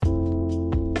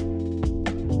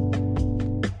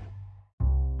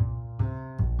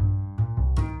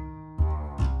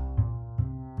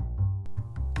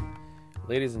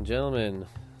Ladies and gentlemen,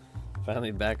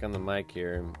 finally back on the mic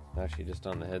here. I'm actually just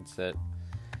on the headset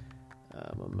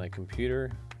on my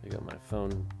computer. I got my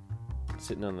phone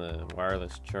sitting on the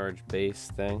wireless charge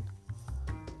base thing.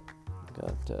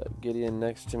 Got Gideon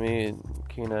next to me and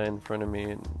Kenai in front of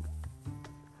me, and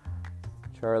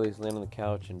Charlie's laying on the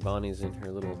couch, and Bonnie's in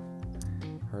her little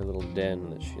den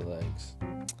that she likes.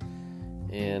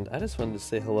 And I just wanted to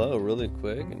say hello really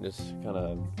quick and just kind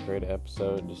of create an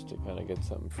episode just to kind of get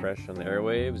something fresh on the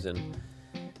airwaves. And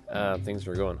things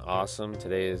were going awesome.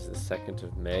 Today is the 2nd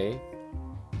of May.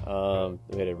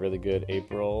 We had a really good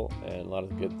April and a lot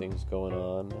of good things going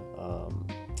on.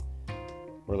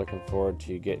 We're looking forward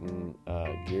to getting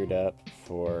geared up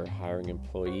for hiring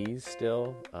employees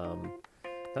still.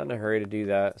 Not in a hurry to do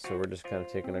that, so we're just kind of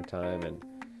taking our time and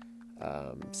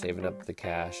saving up the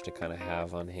cash to kind of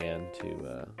have on hand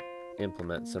to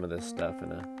implement some of this stuff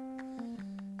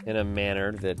in a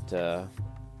manner that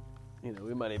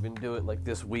we might even do it like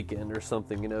this weekend or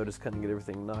something, just kind of get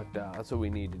everything knocked out. That's what we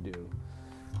need to do.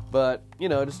 But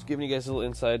just giving you guys a little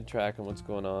inside track on what's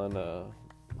going on.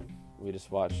 We just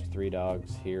watched 3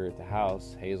 dogs here at the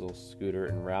house, Hazel, Scooter,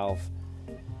 and Ralph.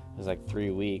 It was like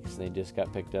 3 weeks, and they just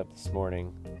got picked up this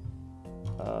morning.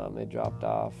 They dropped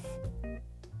off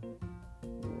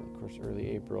early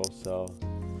April, so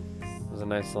it was a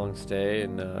nice long stay,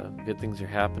 and good things are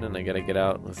happening. I gotta get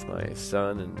out with my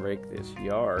son and rake this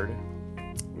yard.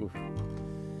 Oof.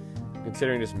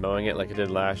 Considering just mowing it like I did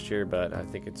last year, but I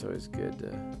think it's always good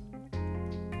to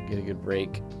get a good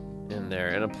rake in there,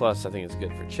 and plus I think it's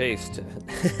good for Chase to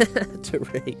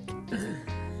rake.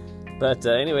 But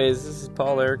anyways, this is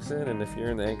Paul Erickson, and if you're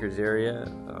in the Anchorage area,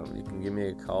 you can give me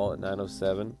a call at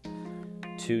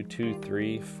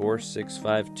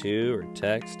 907-223-4652 or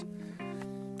text.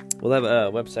 We'll have a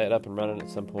website up and running at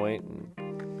some point, and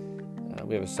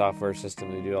we have a software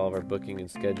system we do all of our booking and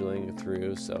scheduling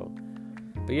through. So,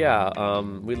 but yeah,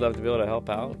 we'd love to be able to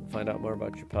help out and find out more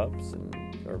about your pups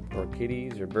or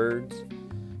kitties or birds.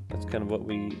 That's kind of what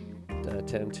we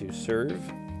tend to serve.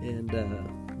 And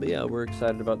but yeah, we're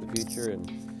excited about the future and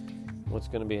what's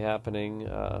going to be happening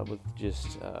with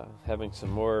just having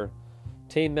some more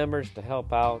team members to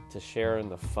help out, to share in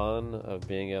the fun of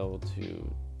being able to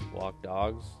walk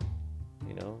dogs,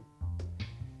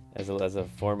 as a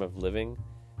form of living.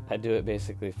 I do it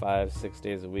basically 5-6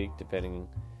 days a week, depending.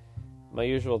 My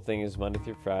usual thing is Monday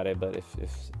through Friday, but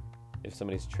if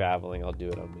somebody's traveling, I'll do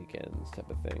it on weekends type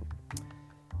of thing.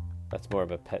 That's more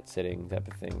of a pet sitting type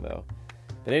of thing, though.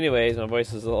 But anyways, my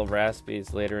voice is a little raspy.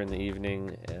 It's later in the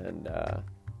evening, and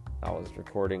I was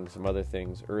recording some other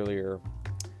things earlier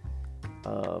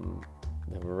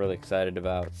that we're really excited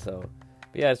about. So,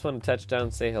 but yeah, I just wanted to touch down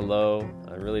and say hello.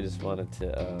 I really just wanted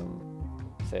to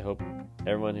say I hope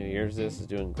everyone who hears this is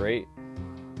doing great.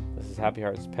 This is Happy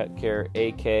Hearts Pet Care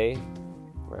AK.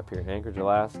 We're up here in Anchorage,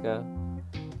 Alaska,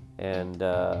 and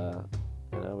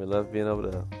we love being able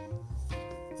to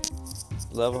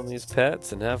love on these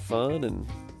pets and have fun and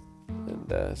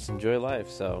just enjoy life.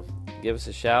 So give us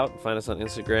a shout. Find us on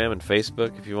Instagram and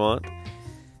Facebook if you want.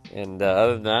 And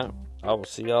other than that, I will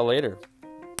see y'all later.